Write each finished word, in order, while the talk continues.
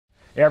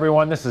Hey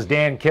everyone, this is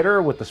Dan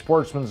Kidder with the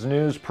Sportsmans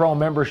News Pro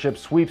Membership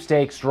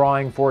Sweepstakes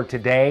drawing for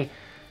today.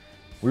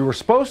 We were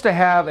supposed to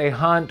have a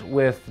hunt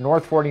with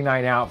North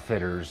 49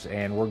 Outfitters,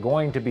 and we're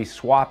going to be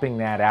swapping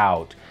that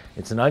out.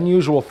 It's an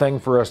unusual thing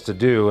for us to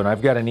do, and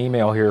I've got an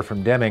email here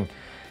from Deming.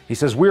 He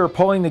says, we are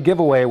pulling the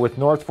giveaway with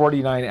North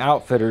 49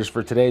 Outfitters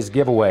for today's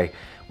giveaway.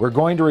 We're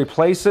going to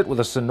replace it with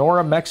a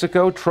Sonora,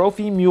 Mexico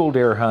trophy mule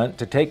deer hunt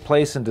to take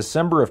place in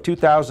December of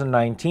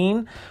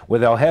 2019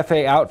 with El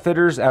Jefe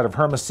Outfitters out of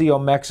Hermosillo,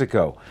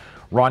 Mexico.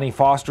 Ronnie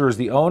Foster is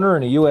the owner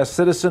and a U.S.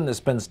 citizen that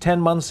spends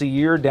 10 months a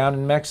year down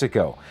in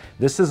Mexico.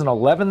 This is an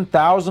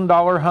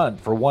 $11,000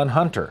 hunt for one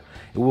hunter.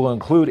 It will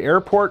include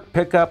airport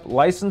pickup,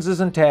 licenses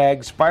and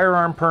tags,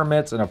 firearm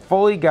permits, and a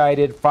fully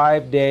guided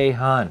 5-day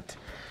hunt.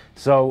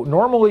 So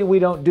normally we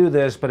don't do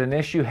this, but an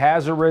issue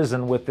has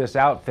arisen with this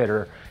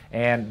outfitter,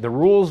 and the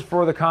rules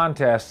for the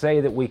contest say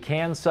that we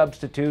can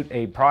substitute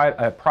a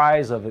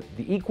prize of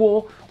the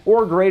equal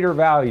or greater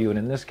value, and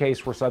in this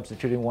case we're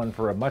substituting one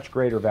for a much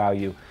greater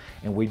value.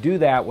 And we do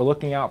that, we're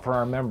looking out for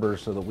our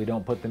members so that we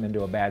don't put them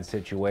into a bad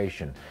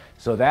situation.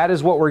 So that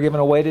is what we're giving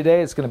away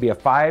today. It's going to be a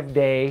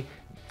 5-day,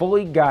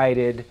 fully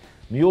guided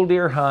mule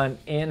deer hunt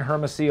in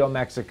Hermosillo,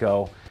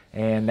 Mexico,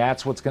 and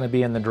that's what's going to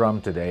be in the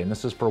drum today. And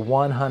this is for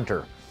one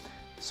hunter.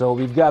 So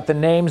we've got the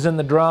names in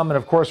the drum, and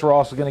of course we're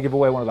also going to give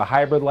away one of the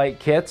hybrid light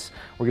kits.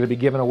 We're going to be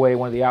giving away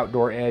one of the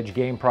Outdoor Edge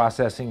game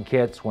processing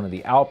kits, one of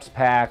the Alps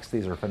packs.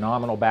 These are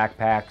phenomenal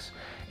backpacks,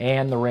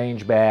 and the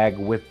range bag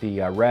with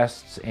the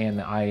rests and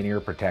the eye and ear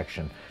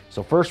protection.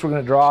 So first we're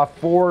going to draw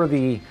for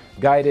the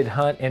guided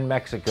hunt in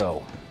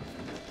Mexico.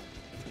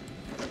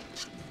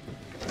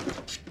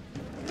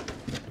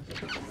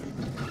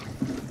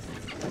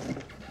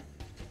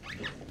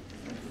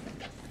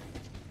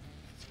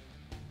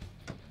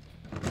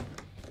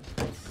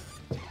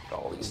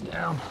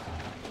 Down.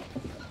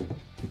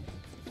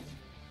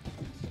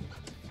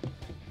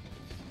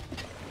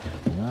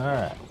 All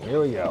right,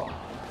 here we go.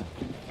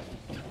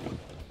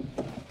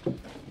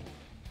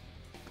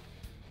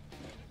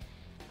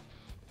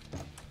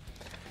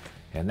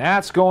 And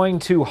that's going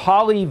to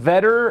Holly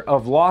Vetter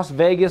of Las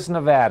Vegas,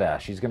 Nevada.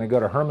 She's going to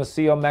go to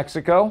Hermosillo,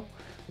 Mexico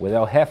with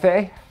El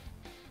Jefe.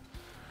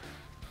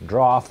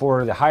 Draw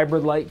for the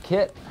hybrid light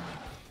kit.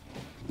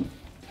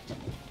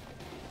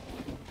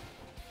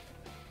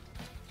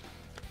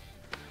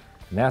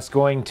 And that's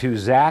going to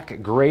Zach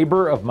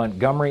Graber of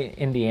Montgomery,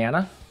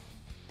 Indiana.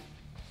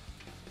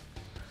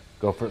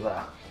 Go for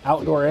the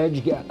Outdoor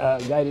Edge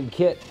guided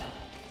kit.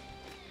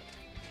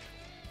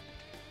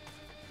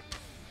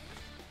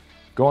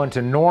 Going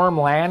to Norm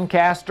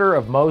Lancaster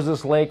of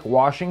Moses Lake,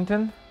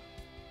 Washington.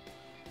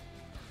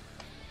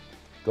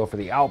 Go for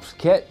the Alps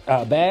kit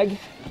bag.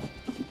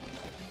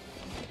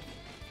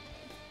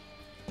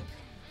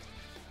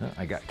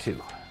 I got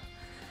two.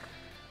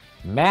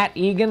 Matt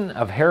Egan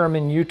of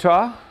Harriman,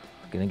 Utah.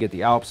 Gonna get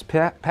the Alps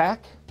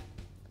pack.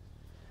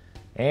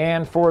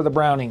 And for the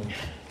Browning,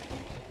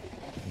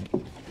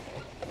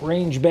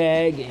 range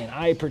bag and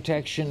eye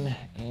protection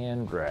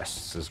and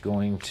rests is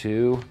going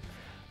to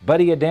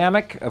Buddy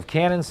Adamick of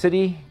Cannon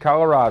City,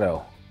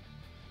 Colorado.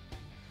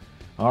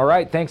 All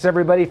right, thanks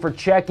everybody for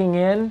checking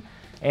in.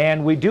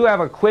 And we do have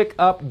a quick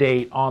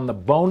update on the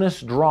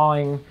bonus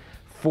drawing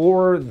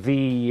for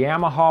the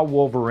Yamaha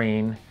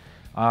Wolverine.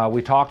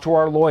 We talked to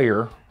our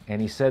lawyer, and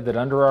he said that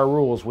under our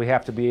rules, we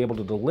have to be able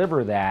to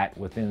deliver that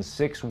within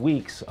 6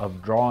 weeks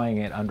of drawing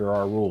it under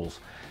our rules.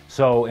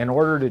 So in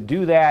order to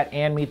do that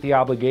and meet the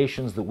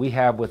obligations that we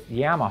have with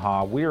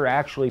Yamaha, we are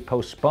actually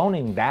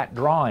postponing that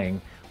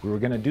drawing. We were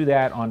going to do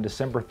that on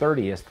December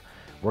 30th.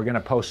 We're going to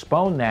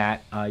postpone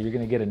that. You're going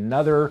to get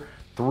another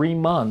 3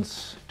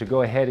 months to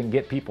go ahead and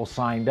get people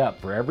signed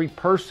up. For every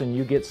person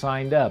you get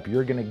signed up,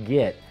 you're going to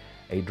get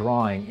a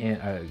drawing,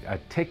 a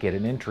ticket,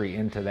 an entry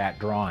into that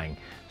drawing.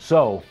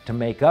 So to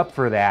make up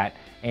for that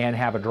and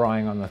have a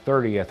drawing on the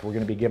 30th, we're going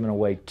to be giving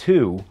away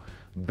 2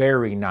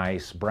 very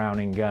nice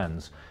Browning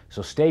guns.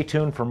 So stay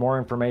tuned for more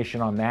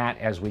information on that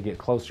as we get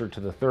closer to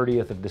the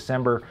 30th of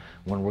December,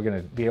 when we're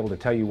going to be able to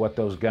tell you what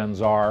those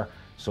guns are.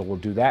 So we'll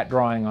do that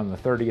drawing on the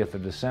 30th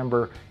of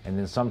December, and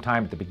then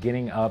sometime at the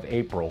beginning of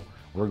April,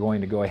 we're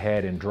going to go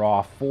ahead and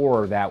draw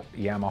for that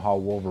Yamaha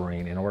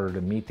Wolverine in order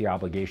to meet the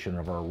obligation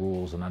of our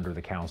rules and under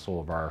the counsel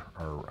of our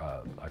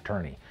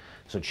attorney.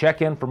 So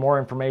check in for more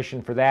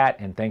information for that,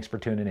 and thanks for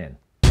tuning in.